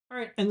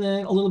right, and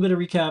then a little bit of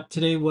recap.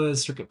 Today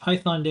was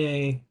CircuitPython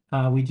Day.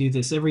 We do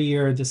this every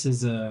year.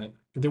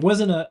 There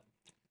wasn't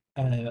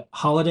a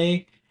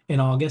holiday in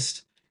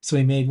August, so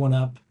we made one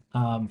up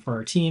for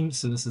our team.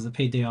 So this is a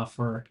paid day off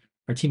for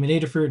our team at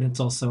Adafruit, and it's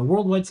also a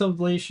worldwide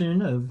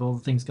celebration of all the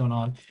things going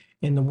on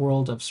in the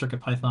world of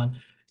CircuitPython.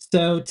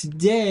 So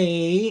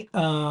today,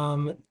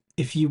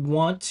 if you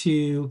want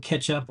to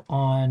catch up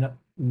on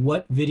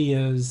what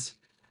videos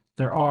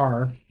there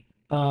are,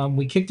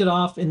 we kicked it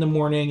off in the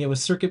morning. It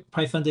was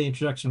CircuitPython Day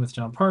Introduction with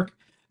John Park.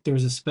 There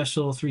was a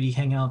special 3D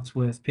Hangouts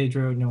with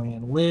Pedro, Noe,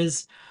 and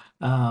Liz.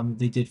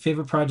 They did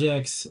favorite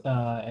projects,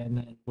 and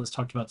then Liz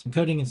talked about some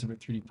coding and some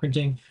 3D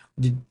printing.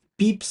 We did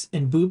beeps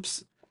and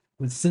boops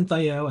with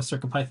Synth.io, a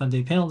CircuitPython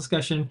Day panel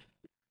discussion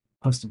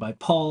hosted by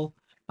Paul.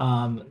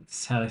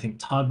 This had, I think,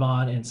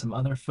 Toddbot and some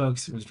other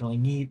folks. It was really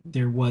neat.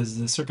 There was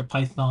the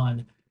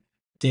CircuitPython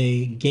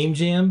Day Game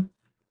Jam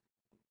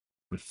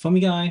with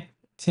Foamy Guy,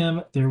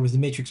 Tim. There was the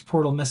Matrix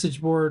Portal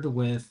message board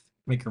with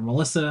Maker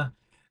Melissa.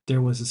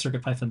 There was a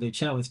CircuitPython Day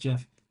chat with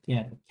Jeff,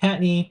 Dan, and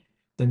Kattni.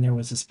 Then there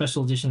was a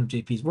special edition of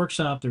JP's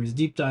workshop. There was a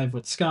deep dive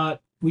with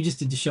Scott. We just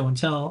did the show and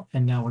tell,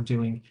 and now we're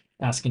doing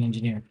Ask an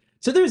Engineer.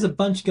 So there's a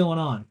bunch going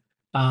on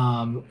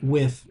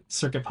with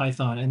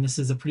CircuitPython, and this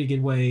is a pretty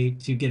good way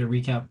to get a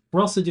recap.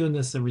 We're also doing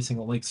this every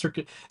single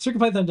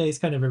CircuitPython Day is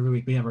kind of every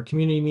week. We have our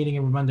community meeting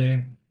every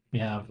Monday. We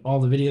have all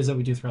the videos that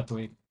we do throughout the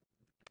week.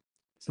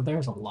 So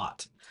there's a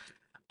lot.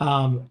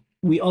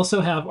 We also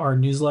have our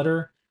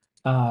newsletter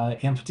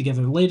and put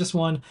together the latest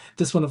one.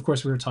 This one, of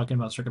course, we were talking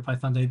about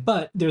CircuitPython Day,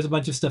 but there's a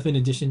bunch of stuff in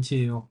addition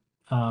to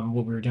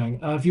what we were doing.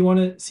 If you want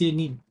to see a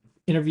neat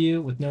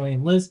interview with Noe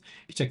and Liz,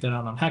 you check that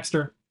out on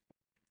Hackster.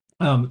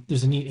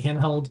 There's a neat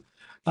handheld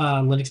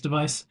Linux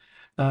device.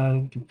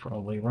 You can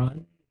probably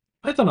run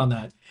Python on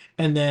that.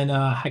 And then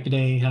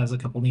Hackaday has a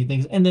couple neat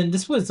things. And then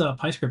this was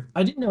PyScript.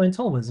 I didn't know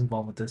Intel was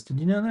involved with this. Did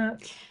you know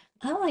that?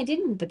 Oh, I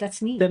didn't, but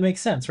that's neat. That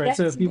makes sense, right?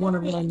 So That's if you want to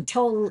very run,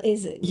 Toll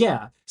is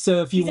yeah.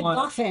 So if you he's a want,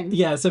 Buffin.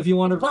 yeah. So if you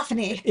want to,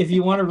 Buffiny. if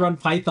you want to run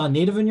Python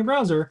native in your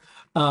browser,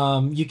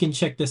 you can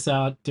check this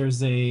out.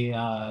 There's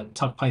a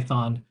Talk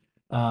Python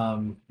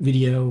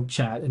video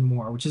chat and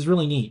more, which is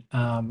really neat.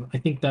 I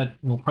think that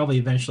will probably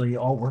eventually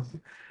all work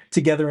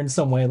together in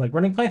some way, like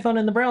running Python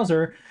in the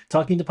browser,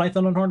 talking to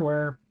Python on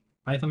hardware,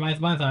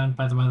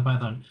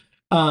 Python.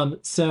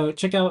 So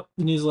check out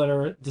the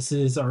newsletter. This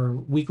is our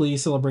weekly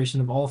celebration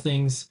of all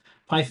things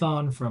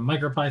Python, from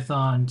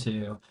MicroPython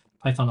to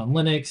Python on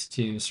Linux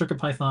to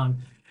CircuitPython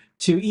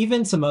to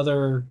even some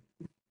other.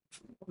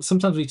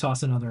 Sometimes we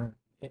toss in other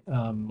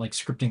like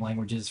scripting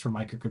languages for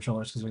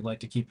microcontrollers because we like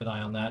to keep an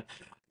eye on that.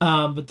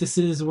 But this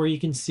is where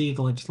you can see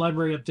the latest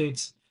library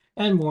updates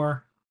and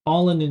more,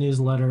 all in the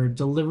newsletter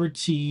delivered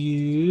to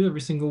you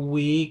every single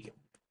week.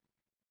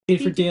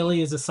 It for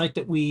Daily is a site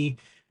that we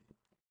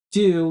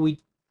do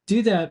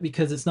that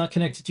because it's not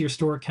connected to your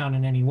store account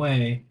in any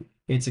way.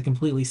 It's a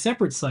completely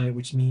separate site,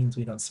 which means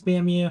we don't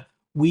spam you.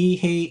 We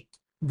hate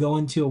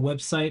going to a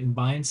website and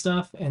buying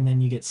stuff and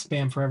then you get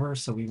spam forever.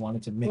 So we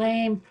wanted to make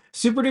it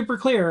super duper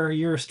clear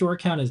your store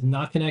account is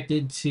not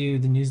connected to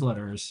the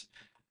newsletters.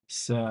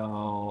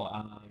 So,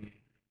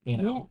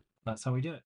 that's how we do it.